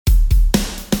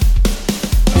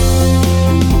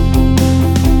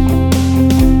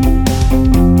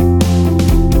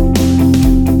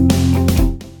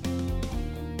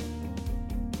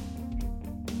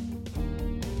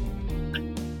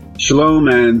Shalom,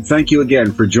 and thank you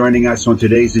again for joining us on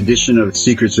today's edition of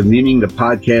Secrets of Meaning, the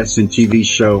podcast and TV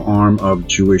show arm of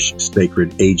Jewish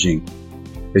Sacred Aging.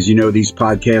 As you know, these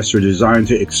podcasts are designed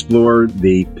to explore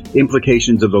the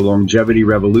implications of the longevity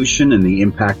revolution and the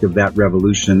impact of that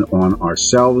revolution on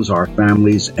ourselves, our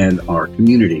families, and our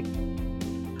community.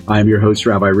 I am your host,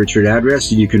 Rabbi Richard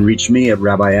Address, and you can reach me at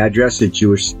rabbiaddress at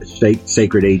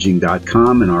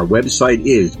jewishsacredaging.com, and our website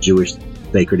is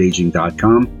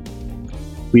jewishsacredaging.com.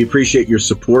 We appreciate your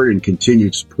support and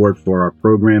continued support for our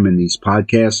program and these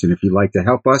podcasts. And if you'd like to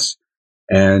help us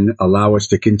and allow us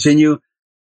to continue,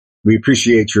 we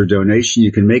appreciate your donation.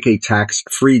 You can make a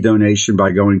tax-free donation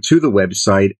by going to the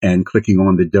website and clicking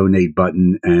on the donate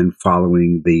button and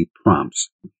following the prompts.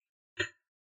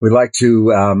 We'd like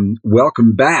to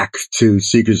welcome back to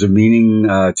Seekers of Meaning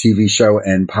TV show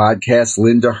and podcast,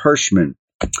 Linda Hirschman,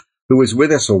 who was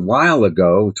with us a while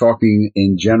ago talking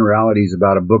in generalities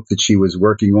about a book that she was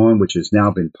working on, which has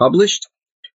now been published.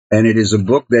 And it is a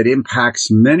book that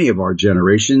impacts many of our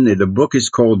generation. The book is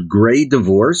called Gray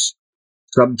Divorce,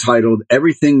 subtitled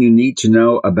Everything You Need to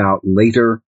Know About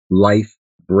Later Life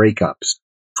Breakups.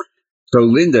 So,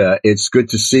 Linda, it's good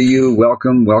to see you.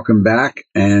 Welcome back.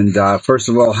 And first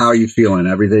of all, how are you feeling?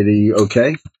 Everything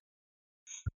okay?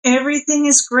 Everything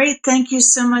is great. Thank you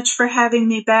so much for having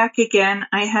me back again.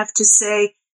 I have to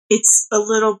say, it's a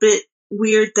little bit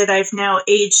weird that I've now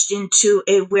aged into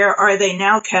a where are they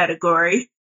now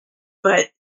category, but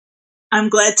I'm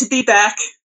glad to be back.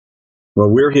 Well,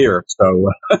 we're here.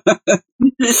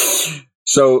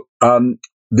 So,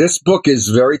 this book is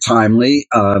very timely.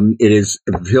 It is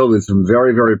filled with some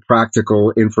very, very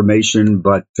practical information,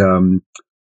 but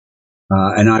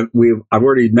I've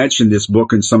already mentioned this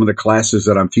book in some of the classes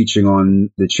that I'm teaching on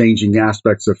the changing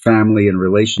aspects of family and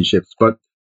relationships. But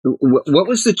what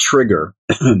was the trigger?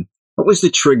 What was the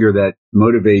trigger that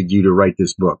motivated you to write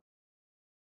this book?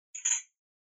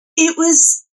 It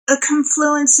was a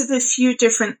confluence of a few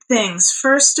different things.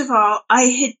 First of all,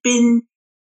 I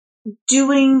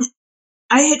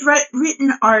had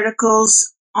written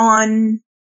articles on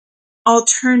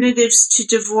alternatives to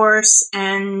divorce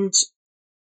and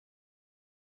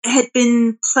had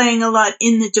been playing a lot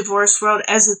in the divorce world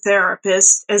as a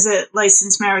therapist, as a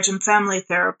licensed marriage and family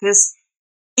therapist.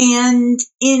 And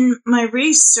in my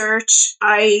research,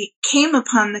 I came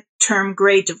upon the term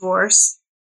gray divorce.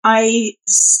 I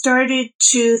started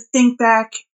to think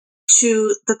back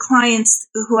to the clients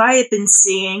who I had been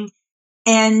seeing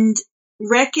and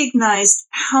recognized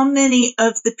how many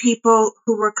of the people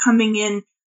who were coming in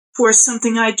for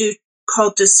something I do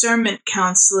called discernment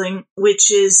counseling,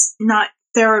 which is not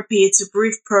therapy, it's a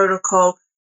brief protocol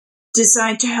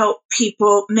designed to help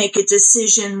people make a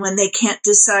decision when they can't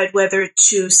decide whether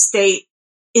to stay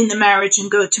in the marriage and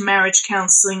go to marriage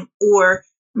counseling or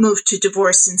move to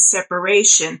divorce and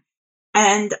separation.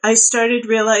 And I started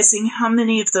realizing how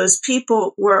many of those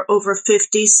people were over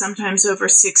 50, sometimes over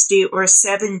 60 or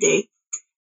 70.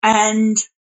 And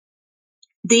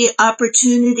the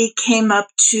opportunity came up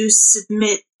to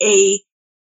submit a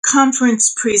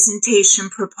conference presentation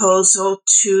proposal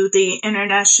to the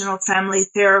International Family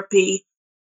Therapy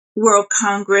World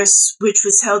Congress, which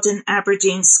was held in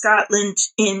Aberdeen, Scotland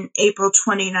in April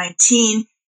 2019.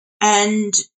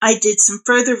 And I did some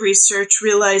further research,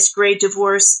 realized gray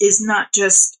divorce is not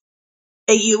just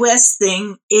a U.S.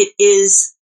 thing. It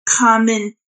is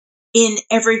common in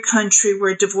every country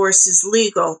where divorce is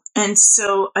legal. And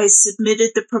so I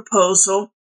submitted the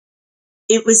proposal.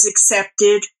 It was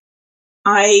accepted.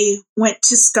 I went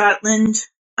to Scotland,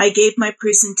 I gave my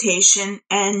presentation,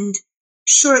 and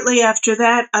shortly after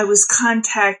that, I was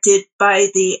contacted by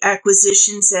the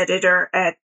acquisitions editor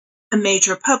at a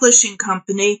major publishing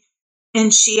company,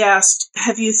 and she asked,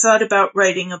 "Have you thought about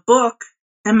writing a book?"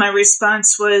 And my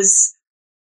response was,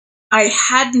 "I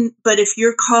hadn't, but if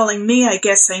you're calling me, I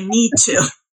guess I need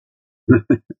to."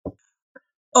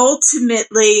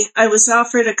 Ultimately, I was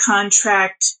offered a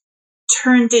contract,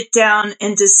 turned it down,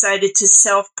 and decided to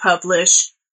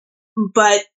self-publish.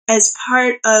 But as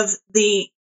part of the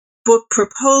book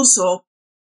proposal,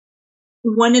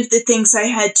 one of the things I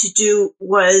had to do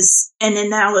was an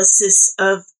analysis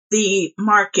of the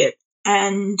market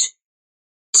and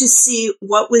to see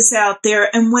what was out there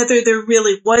and whether there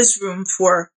really was room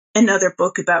for another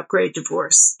book about gray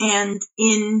divorce. And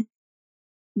in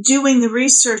doing the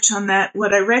research on that,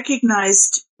 what I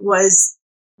recognized was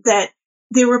that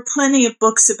there were plenty of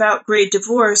books about gray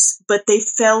divorce, but they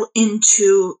fell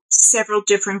into several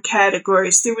different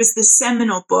categories. There was the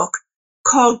seminal book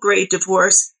called Gray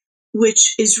Divorce,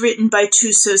 which is written by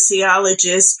two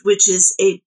sociologists, which is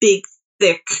a big,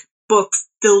 thick book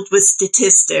filled with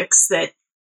statistics that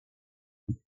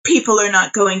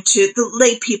the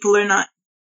lay people are not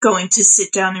going to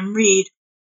sit down and read.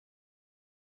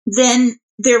 Then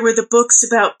there were the books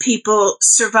about people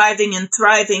surviving and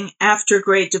thriving after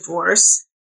great divorce.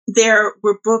 There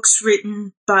were books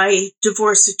written by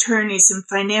divorce attorneys and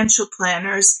financial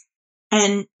planners.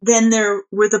 And then there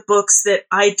were the books that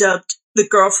I dubbed The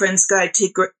Girlfriend's Guide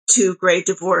to Great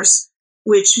Divorce,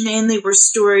 which mainly were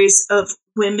stories of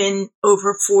women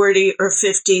over 40 or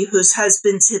 50 whose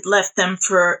husbands had left them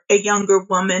for a younger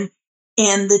woman.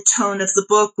 And the tone of the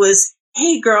book was,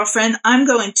 hey, girlfriend, I'm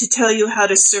going to tell you how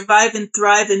to survive and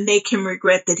thrive and make him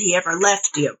regret that he ever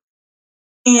left you.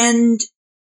 And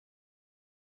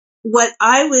what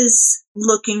I was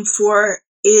looking for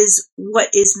is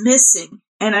what is missing.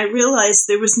 And I realized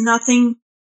there was nothing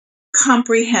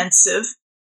comprehensive.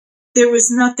 There was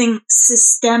nothing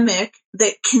systemic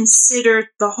that considered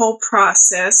the whole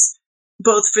process,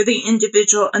 both for the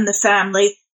individual and the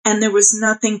family, and there was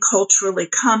nothing culturally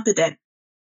competent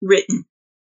written.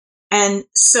 And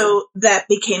so that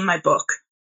became my book.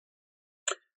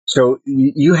 So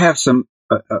you have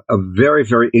a very,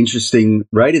 very interesting,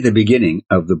 right at the beginning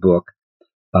of the book,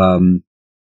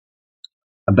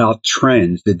 about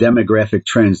trends, the demographic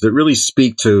trends that really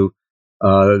speak to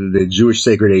the Jewish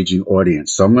Sacred Aging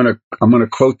audience. So I'm gonna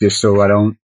quote this so I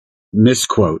don't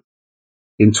misquote.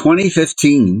 In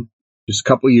 2015, just a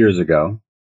couple years ago,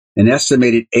 an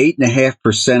estimated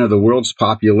 8.5% of the world's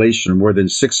population, more than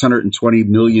 620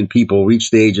 million people,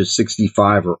 reached the age of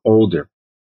 65 or older.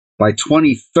 By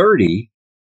 2030,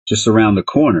 just around the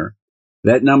corner,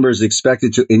 that number is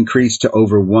expected to increase to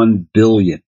over 1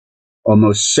 billion.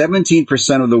 Almost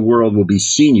 17% of the world will be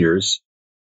seniors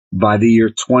by the year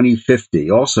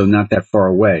 2050, also not that far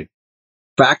away.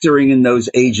 Factoring in those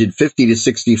aged 50 to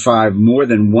 65, more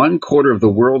than 1/4 of the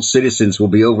world's citizens will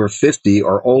be over 50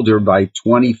 or older by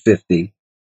 2050.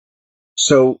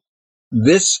 So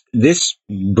this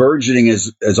burgeoning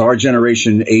as our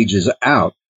generation ages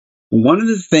out, one of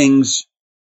the things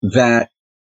that,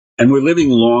 and we're living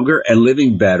longer and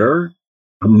living better,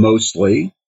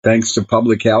 mostly thanks to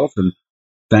public health and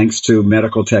thanks to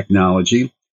medical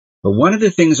technology. But one of the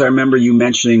things I remember you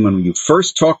mentioning when you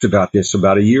first talked about this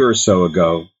about a year or so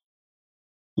ago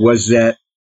was that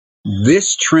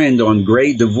this trend on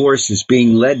great divorce is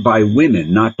being led by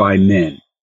women, not by men.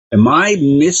 Am I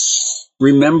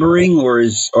misremembering, or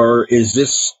is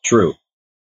this true?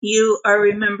 You are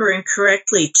remembering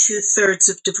correctly. 2/3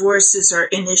 of divorces are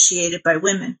initiated by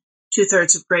women.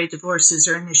 2/3 of great divorces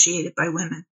are initiated by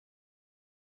women.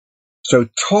 So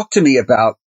talk to me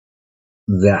about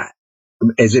that.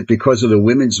 Is it because of the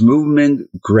women's movement,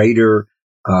 greater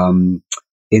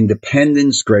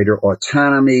independence, greater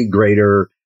autonomy,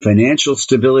 greater financial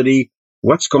stability?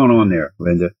 What's going on there,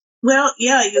 Linda? Well,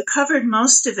 yeah, you covered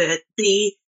most of it.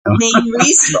 The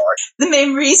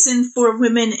main reason for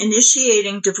women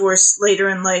initiating divorce later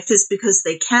in life is because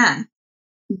they can,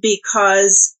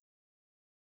 because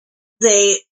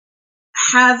they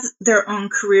have their own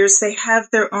careers, they have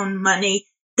their own money,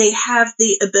 they have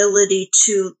the ability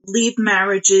to leave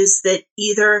marriages that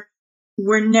either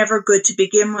were never good to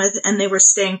begin with and they were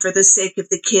staying for the sake of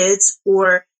the kids,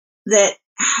 or that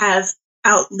have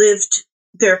outlived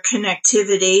their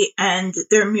connectivity and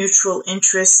their mutual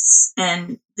interests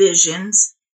and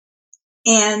visions.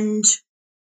 And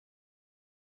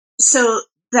so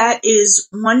that is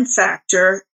one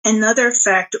factor. Another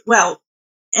factor,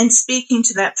 and speaking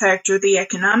to that factor, the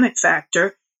economic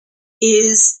factor,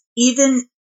 is even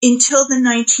until the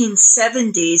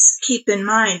 1970s, keep in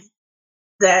mind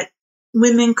that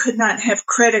women could not have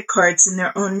credit cards in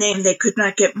their own name. They could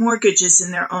not get mortgages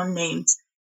in their own names.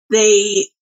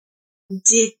 They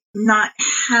did not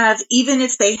have, even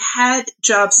if they had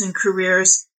jobs and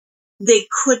careers, they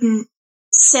couldn't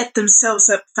set themselves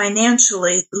up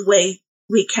financially the way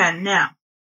we can now.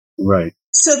 Right.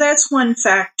 So that's one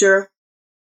factor.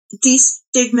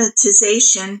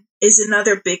 Destigmatization is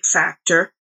another big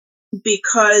factor,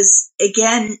 because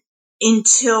again,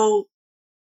 until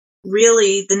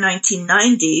really the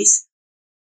 1990s,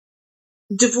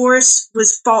 divorce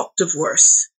was fault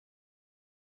divorce,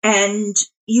 and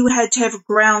you had to have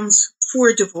grounds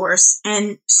for divorce.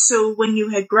 And so when you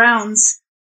had grounds,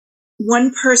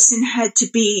 one person had to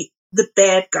be the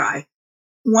bad guy.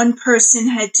 One person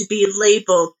had to be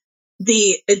labeled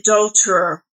the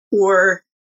adulterer or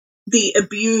the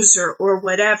abuser or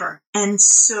whatever. And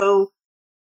so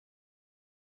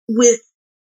with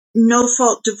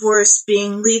no-fault divorce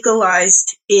being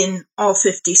legalized in all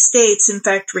 50 states, in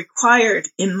fact required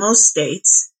in most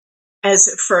states as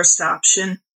a first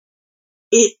option,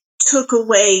 it took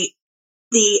away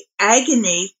the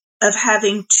agony of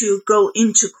having to go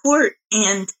into court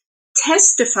and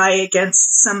testify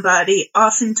against somebody,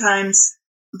 oftentimes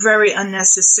very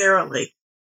unnecessarily.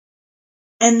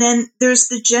 And then there's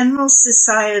the general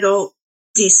societal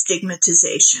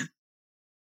destigmatization.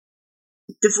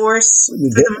 Divorce, for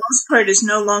the most part, is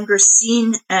no longer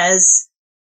seen as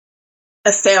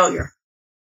a failure.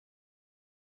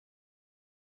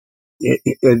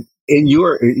 In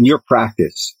your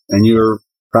practice, and you're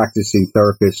practicing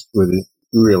therapist with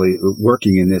really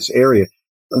working in this area,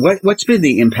 what's been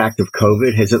the impact of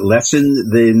COVID? Has it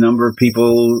lessened the number of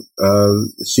people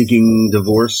seeking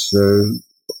divorce?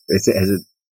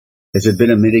 Has it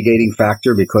been a mitigating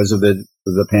factor because of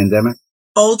the pandemic?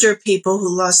 Older people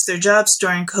who lost their jobs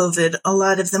during COVID, a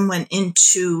lot of them went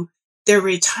into their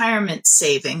retirement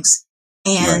savings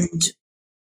and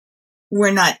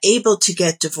were not able to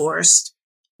get divorced.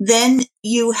 Then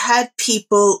you had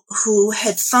people who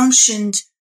had functioned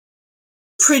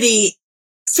fairly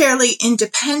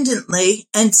independently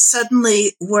and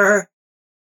suddenly were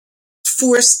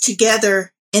forced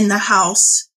together in the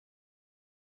house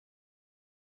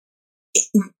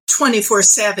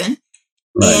 24/7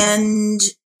 and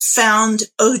found,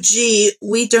 oh, gee,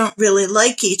 we don't really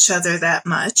like each other that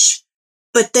much.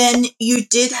 But then you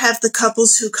did have the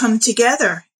couples who come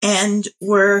together and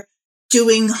were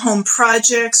doing home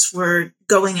projects, were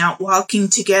going out walking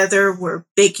together, were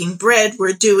baking bread,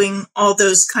 were doing all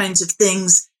those kinds of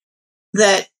things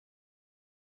that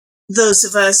those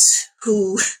of us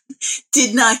who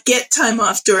did not get time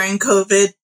off during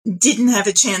COVID didn't have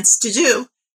a chance to do.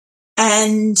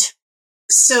 And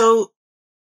so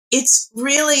it's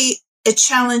really a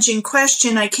challenging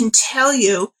question. I can tell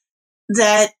you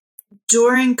that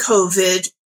during COVID,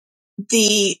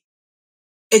 the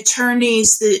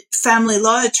attorneys, the family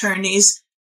law attorneys,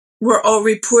 were all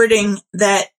reporting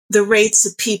that the rates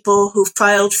of people who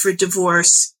filed for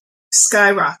divorce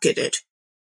skyrocketed.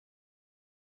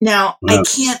 Now, I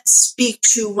can't speak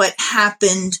to what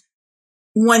happened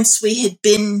once we had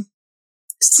been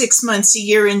 6 months, a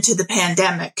year into the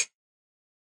pandemic.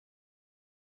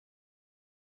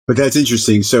 But that's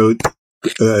interesting. So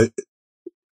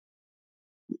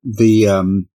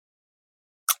the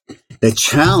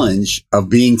challenge of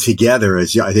being together,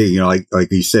 as I think,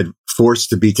 like you said,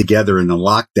 forced to be together in the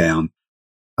lockdown.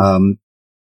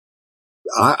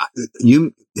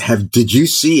 Did you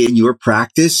see in your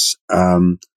practice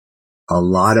a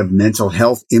lot of mental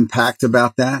health impact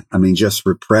about that? I mean, just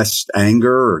repressed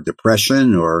anger or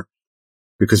depression, or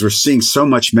because we're seeing so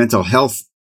much mental health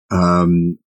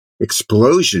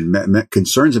explosion,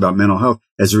 concerns about mental health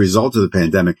as a result of the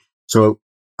pandemic. So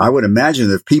I would imagine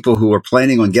that people who are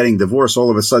planning on getting divorced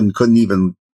all of a sudden couldn't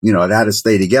even, had to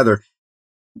stay together.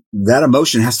 That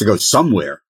emotion has to go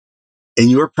somewhere. In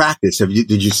your practice,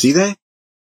 did you see that?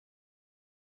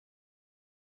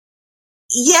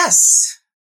 Yes,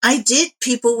 I did.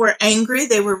 People were angry.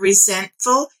 They were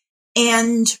resentful.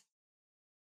 And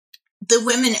the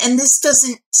women, and this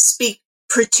doesn't speak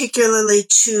particularly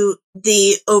to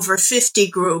the over 50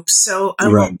 group, so I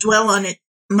won't dwell on it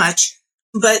much,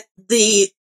 but the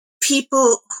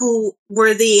people who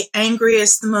were the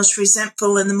angriest, the most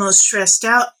resentful, and the most stressed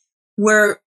out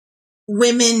were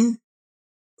women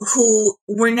who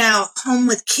were now home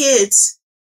with kids,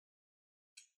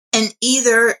 and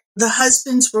either the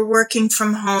husbands were working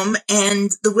from home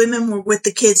and the women were with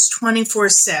the kids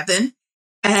 24/7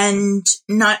 and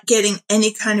not getting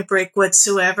any kind of break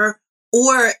whatsoever,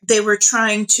 or they were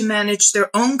trying to manage their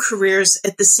own careers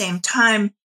at the same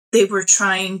time. They were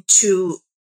trying to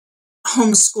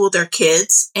homeschool their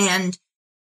kids and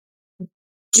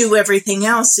do everything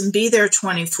else and be there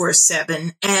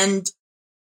 24/7. And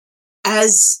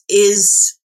this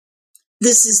is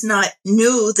not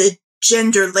new, the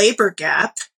gender labor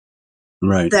gap.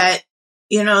 Right. That,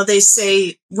 they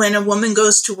say when a woman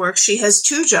goes to work, she has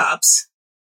 2 jobs.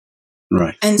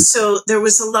 Right. And so there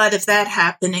was a lot of that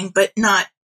happening, but not,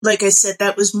 like I said,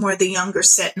 that was more the younger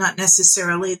set, not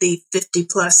necessarily the 50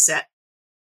 plus set.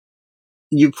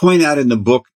 You point out in the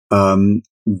book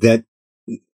that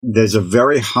there's a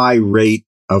very high rate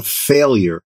of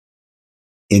failure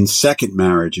in second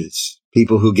marriages.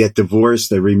 People who get divorced,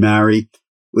 they remarry.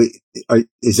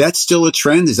 Is that still a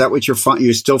trend? Is that what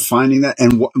you're still finding that?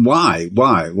 And why?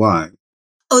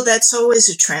 Oh, that's always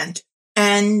a trend.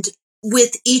 And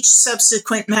with each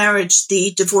subsequent marriage,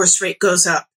 the divorce rate goes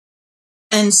up.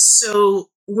 And so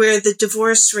where the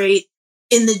divorce rate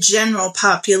in the general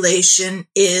population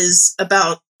is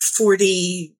about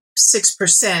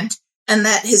 46%, and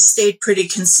that has stayed pretty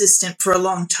consistent for a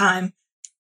long time.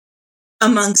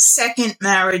 Among second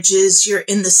marriages, you're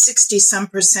in the 60-some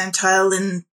percentile.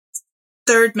 In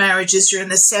third marriages, you're in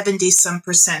the 70-some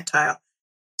percentile.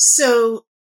 So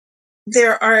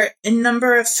there are a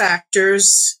number of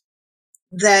factors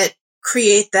that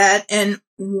create that. And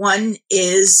one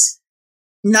is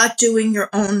not doing your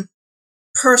own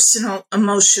personal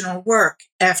emotional work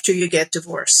after you get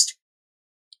divorced.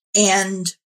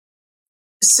 And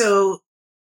so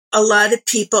a lot of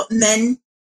people, men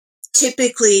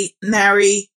typically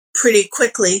marry pretty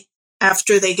quickly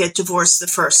after they get divorced the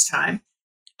first time.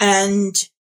 And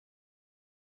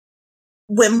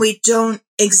when we don't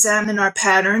examine our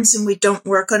patterns and we don't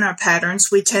work on our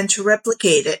patterns, we tend to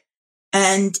replicate it.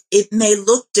 And it may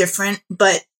look different,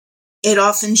 but it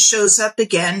often shows up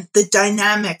again. The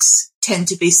dynamics tend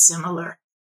to be similar.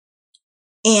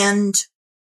 And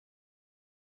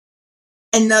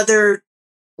another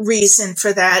reason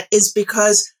for that is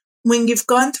because when you've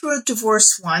gone through a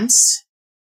divorce once,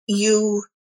 you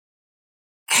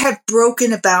have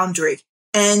broken a boundary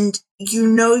and you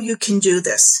know you can do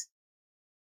this.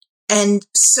 And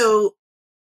so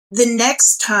the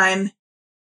next time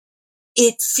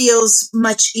it feels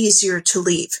much easier to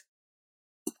leave.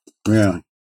 Yeah.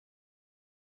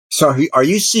 So are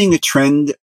you seeing a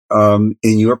trend in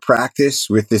your practice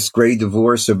with this great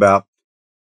divorce about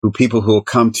people who will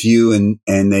come to you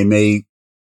and they may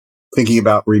thinking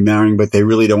about remarrying, but they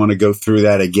really don't want to go through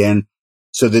that again,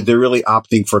 so that they're really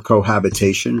opting for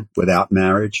cohabitation without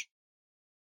marriage?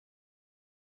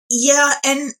 Yeah,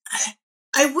 and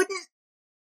I wouldn't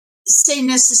say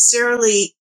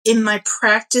necessarily in my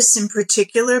practice in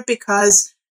particular,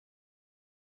 because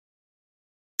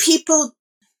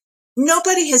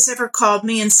nobody has ever called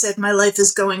me and said, my life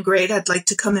is going great, I'd like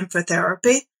to come in for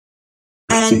therapy.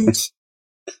 And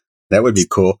that would be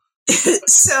cool.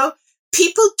 So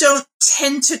people don't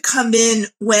tend to come in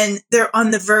when they're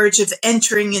on the verge of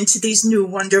entering into these new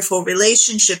wonderful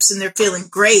relationships and they're feeling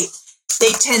great.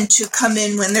 They tend to come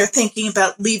in when they're thinking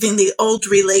about leaving the old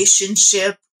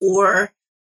relationship, or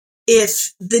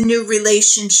if the new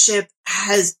relationship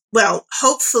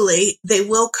hopefully they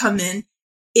will come in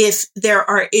if there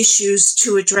are issues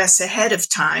to address ahead of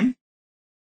time.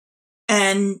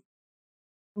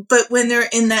 But when they're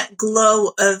in that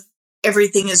glow of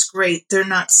everything is great, they're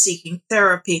not seeking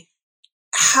therapy.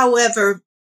 However,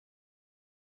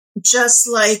 just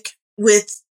like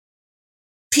with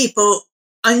people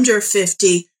under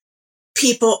 50,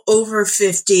 people over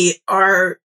 50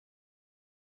 are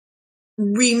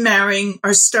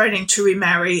starting to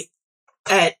remarry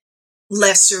at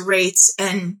lesser rates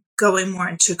and going more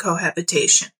into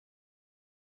cohabitation.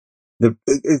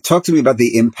 Talk to me about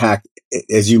the impact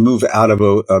as you move out of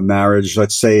a marriage,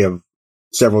 let's say of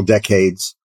several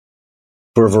decades,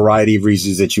 for a variety of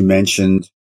reasons that you mentioned.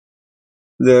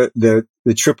 The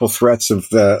triple threats of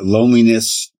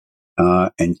loneliness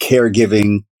and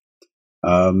caregiving.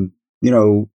 How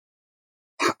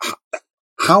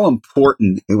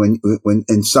important when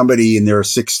somebody in their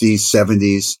 60s,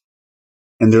 70s,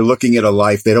 and they're looking at a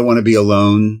life, they don't want to be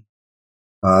alone.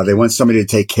 They want somebody to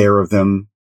take care of them.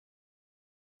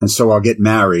 And so I'll get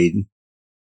married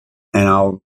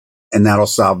and that'll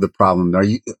solve the problem.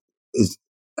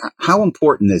 How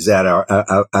important is that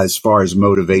as far as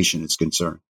motivation is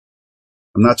concerned?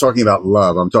 I'm not talking about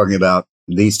love. I'm talking about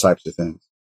these types of things.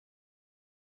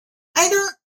 I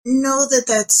don't know that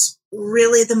that's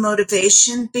really the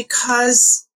motivation,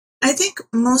 because I think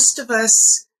most of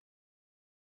us,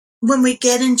 when we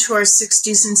get into our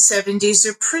 60s and 70s,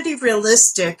 are pretty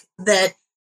realistic that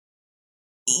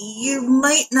you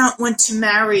might not want to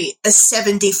marry a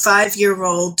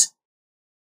 75-year-old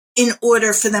in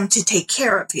order for them to take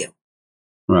care of you.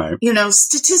 Right.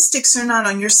 Statistics are not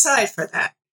on your side for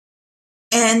that.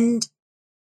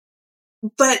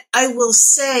 But I will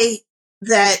say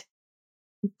that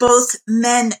both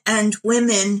men and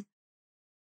women,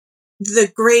 the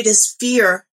greatest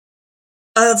fear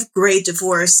of gray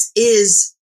divorce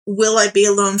is, will I be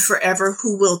alone forever?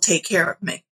 Who will take care of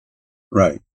me?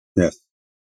 Right. Yes.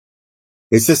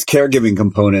 It's this caregiving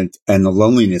component and the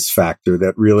loneliness factor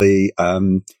that really, I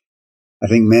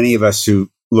think many of us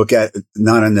who look at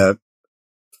not in the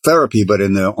therapy, but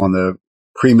on the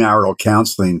premarital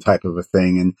counseling type of a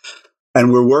thing.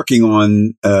 And we're working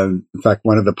on, in fact,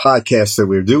 one of the podcasts that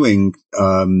we're doing,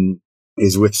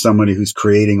 is with somebody who's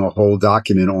creating a whole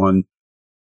document on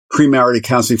premarital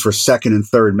counseling for second and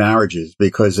third marriages,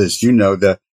 because as you know,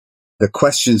 the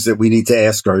questions that we need to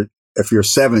ask are, if you're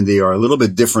 70, are a little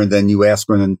bit different than you ask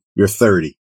when you're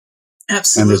 30.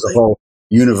 Absolutely. And there's a whole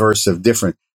universe of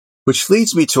different, which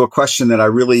leads me to a question that I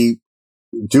really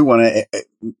do want to,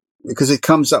 because it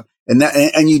comes up,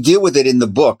 and you deal with it in the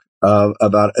book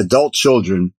about adult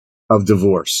children of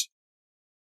divorce.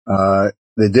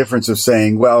 the difference of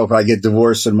saying, well, if I get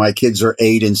divorced and my kids are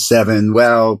 8 and 7,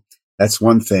 well, that's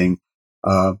one thing.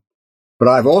 But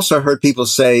I've also heard people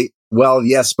say, well,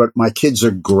 yes, but my kids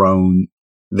are grown.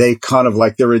 They kind of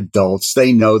like they're adults.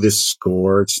 They know this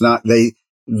score. It's not,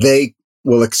 they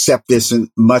will accept this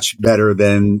much better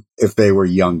than if they were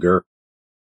younger.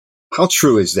 How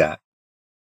true is that?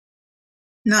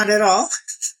 Not at all.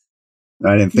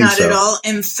 I didn't think so. Not at all.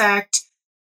 In fact,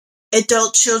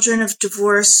 adult children of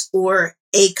divorce, or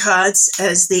ACODs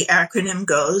as the acronym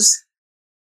goes,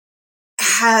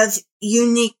 have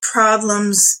unique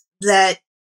problems that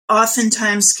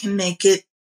oftentimes can make it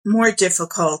more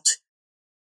difficult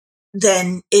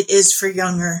than it is for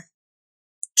younger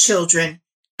children.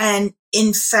 And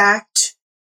in fact,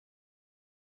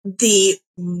 the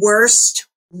worst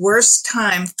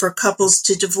time for couples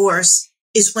to divorce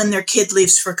is when their kid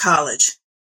leaves for college.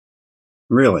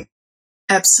 Really?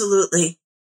 Absolutely.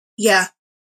 Yeah.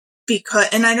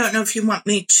 And I don't know if you want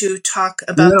me to talk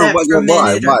about that for a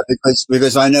minute. Why?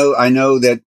 Because I know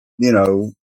that,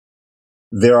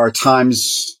 there are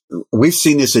times we've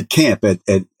seen this at camp at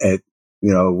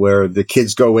where the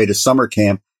kids go away to summer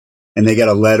camp and they get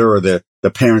a letter, or the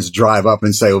parents drive up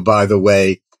and say, oh, by the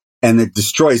way, and it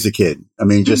destroys the kid. I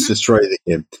mean, just destroy the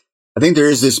kid. I think there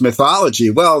is this mythology.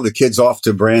 Well, the kid's off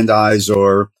to Brandeis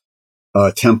or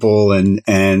Temple and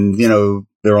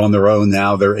they're on their own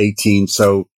now. They're 18.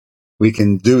 So we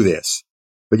can do this.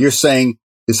 But you're saying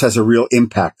this has a real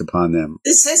impact upon them.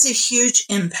 This has a huge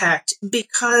impact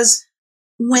because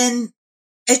when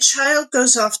a child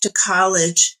goes off to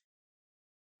college,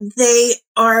 they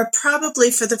are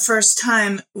probably for the first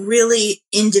time really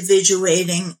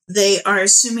individuating. They are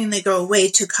assuming they go away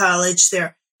to college.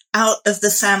 They're out of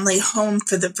the family home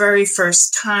for the very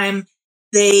first time.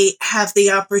 They have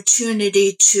the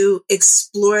opportunity to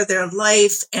explore their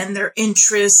life and their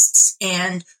interests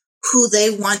and who they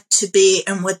want to be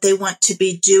and what they want to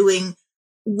be doing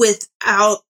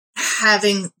without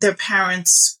having their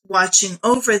parents watching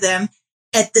over them.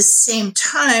 At the same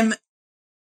time,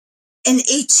 an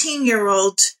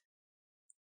 18-year-old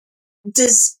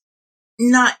does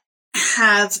not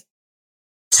have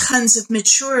tons of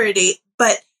maturity,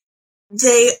 but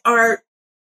they are,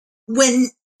 when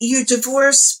you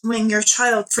divorce, when your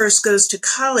child first goes to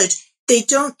college, they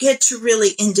don't get to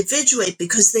really individuate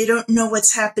because they don't know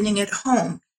what's happening at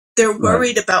home. They're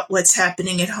worried about what's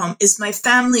happening at home. Is my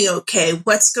family okay?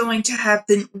 What's going to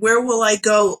happen? Where will I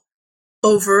go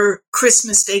over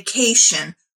Christmas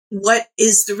vacation? What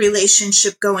is the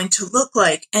relationship going to look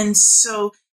like? And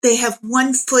so they have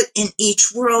one foot in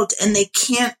each world and they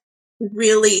can't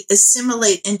really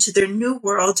assimilate into their new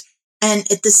world. And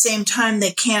at the same time,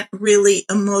 they can't really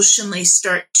emotionally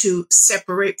start to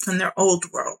separate from their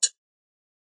old world.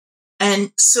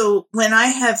 And so when I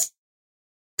have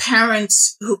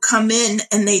parents who come in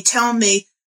and they tell me,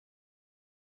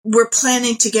 we're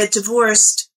planning to get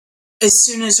divorced as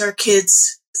soon as our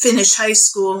kids finish high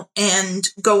school and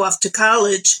go off to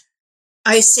college,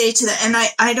 I say to them, and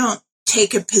I don't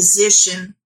take a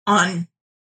position on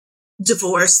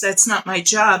divorce. That's not my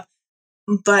job.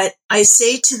 But I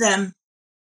say to them,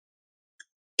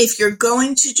 if you're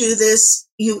going to do this,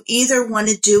 you either want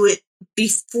to do it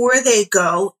before they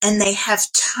go and they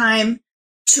have time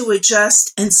to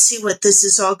adjust and see what this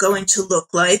is all going to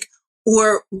look like,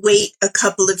 or wait a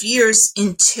couple of years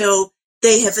until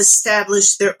they have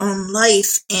established their own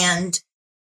life and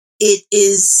it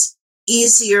is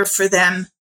easier for them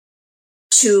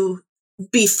to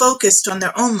be focused on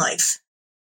their own life.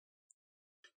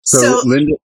 So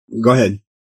Linda, go ahead.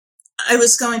 I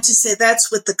was going to say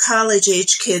that's with the college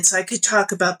age kids. I could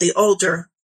talk about the older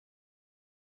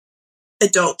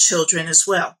adult children as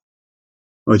well.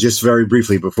 Well, just very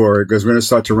briefly before, because we're going to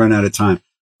start to run out of time.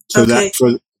 So okay.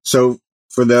 for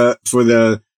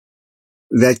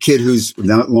that kid who's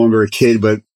not longer a kid,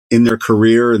 but in their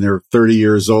career and they're 30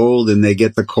 years old and they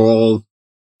get the call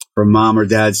from mom or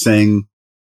dad saying,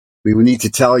 we need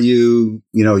to tell you,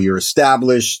 you're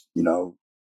established,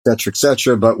 et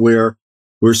cetera, but we're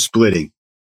splitting.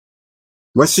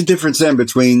 What's the difference then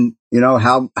between,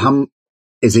 how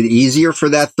is it easier for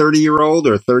that 30-year-old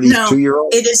or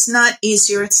 32-year-old? No, it is not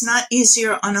easier. It's not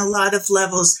easier on a lot of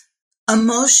levels.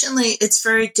 Emotionally, it's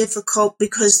very difficult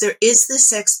because there is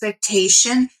this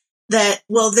expectation that,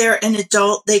 well, they're an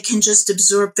adult, they can just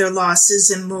absorb their losses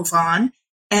and move on.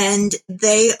 And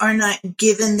they are not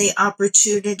given the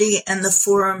opportunity and the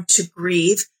forum to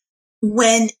grieve.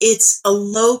 When it's a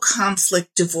low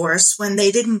conflict divorce, when they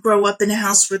didn't grow up in a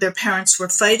house where their parents were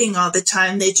fighting all the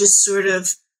time, they just sort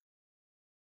of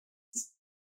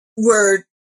were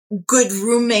good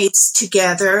roommates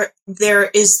together, there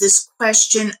is this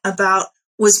question about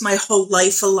was my whole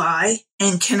life a lie?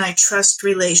 And can I trust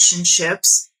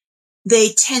relationships? They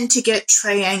tend to get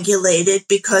triangulated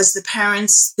because the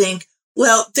parents think,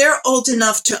 well, they're old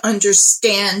enough to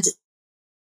understand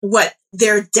what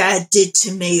their dad did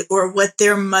to me or what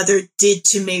their mother did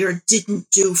to me or didn't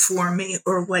do for me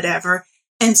or whatever.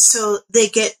 And so they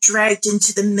get dragged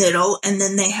into the middle, and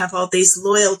then they have all these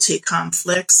loyalty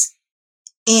conflicts.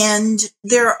 And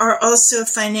there are also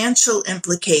financial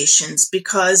implications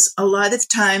because a lot of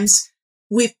times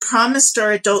we've promised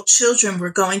our adult children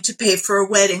we're going to pay for a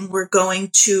wedding, we're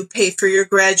going to pay for your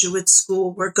graduate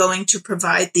school, we're going to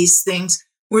provide these things,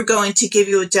 we're going to give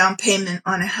you a down payment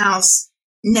on a house.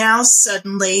 Now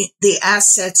suddenly the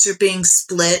assets are being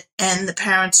split and the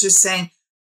parents are saying,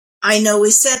 I know we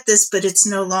said this, but it's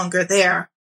no longer there.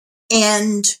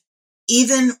 And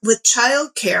even with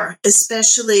childcare,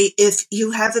 especially if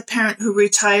you have a parent who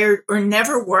retired or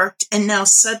never worked and now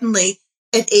suddenly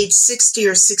at age 60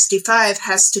 or 65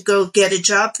 has to go get a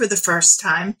job for the first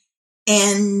time,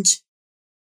 and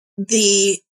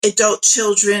the adult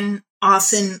children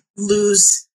often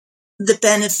lose the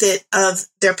benefit of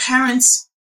their parents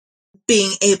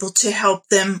being able to help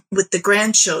them with the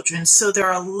grandchildren. So there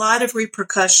are a lot of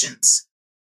repercussions.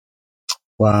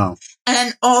 Wow.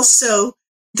 And also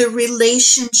the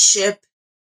relationship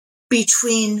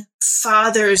between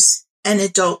fathers and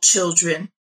adult children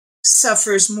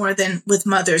suffers more than with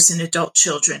mothers and adult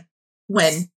children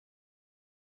when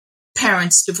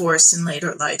parents divorce in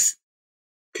later life.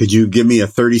 Could you give me a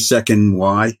 30-second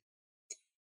why?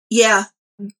 Yeah,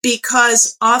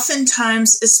 because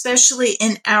oftentimes, especially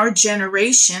in our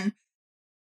generation,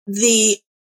 the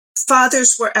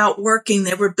fathers were out working,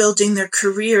 they were building their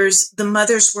careers, the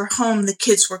mothers were home, the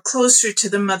kids were closer to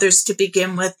the mothers to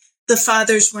begin with, the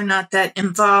fathers were not that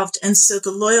involved, and so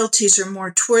the loyalties are more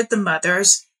toward the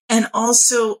mothers, and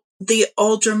also the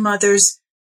older mothers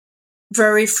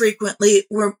very frequently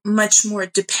were much more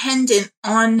dependent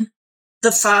on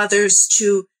the fathers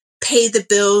to pay the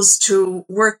bills, to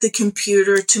work the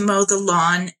computer, to mow the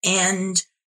lawn, and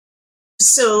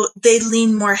so they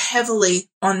lean more heavily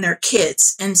on their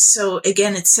kids. And so,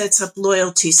 again, it sets up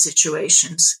loyalty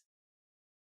situations.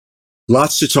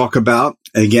 Lots to talk about.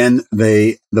 Again,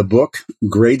 the book,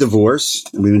 Gray Divorce.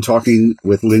 We've been talking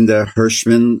with Linda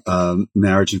Hirschman,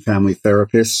 marriage and family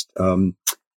therapist. The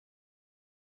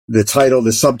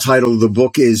subtitle of the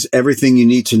book is Everything You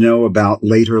Need to Know About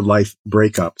Later Life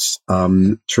Breakups.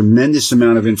 Tremendous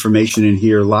amount of information in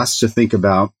here, lots to think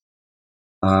about.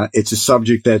 It's a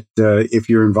subject that, if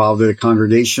you're involved in a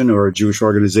congregation or a Jewish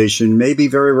organization, may be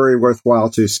very, very worthwhile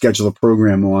to schedule a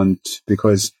program on,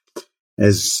 because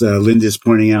as Linda is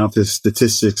pointing out, the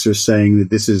statistics are saying that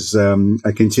this is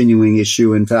a continuing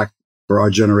issue. In fact, for our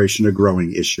generation, a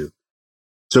growing issue.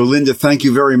 So, Linda, thank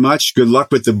you very much. Good luck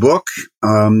with the book.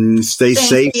 Stay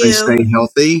safe and stay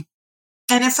healthy.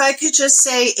 And if I could just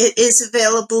say, it is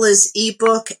available as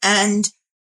ebook and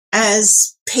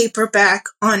as paperback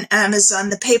on Amazon.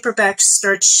 The paperback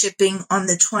starts shipping on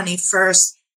the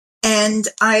 21st. And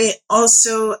I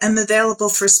also am available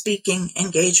for speaking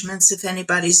engagements if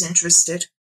anybody's interested.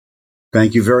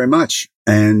 Thank you very much.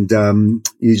 And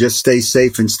you just stay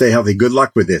safe and stay healthy. Good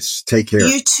luck with this. Take care.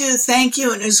 You too. Thank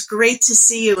you. And it was great to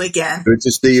see you again. Good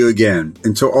to see you again.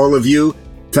 And to all of you,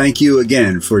 thank you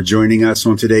again for joining us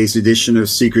on today's edition of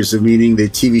Seekers of Meaning, the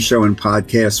TV show and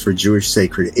podcast for Jewish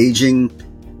Sacred Aging.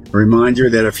 A reminder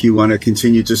that if you want to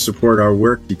continue to support our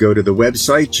work, you go to the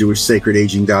website,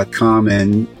 jewishsacredaging.com,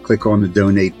 and click on the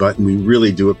donate button. We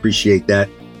really do appreciate that.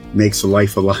 It makes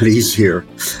life a lot easier.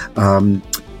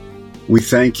 We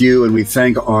thank you, and we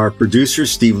thank our producer,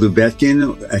 Steve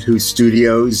Lubetkin, at whose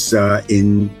studios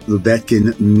in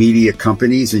Lubetkin Media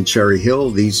Companies in Cherry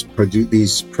Hill these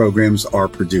programs are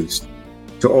produced.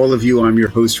 To all of you, I'm your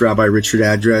host, Rabbi Richard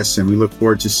Address, and we look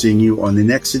forward to seeing you on the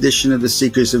next edition of the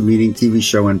Seekers of Meaning TV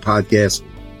show and podcast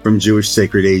from Jewish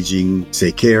Sacred Aging.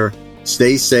 Take care,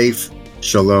 stay safe,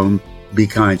 shalom, be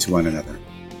kind to one another.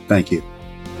 Thank you.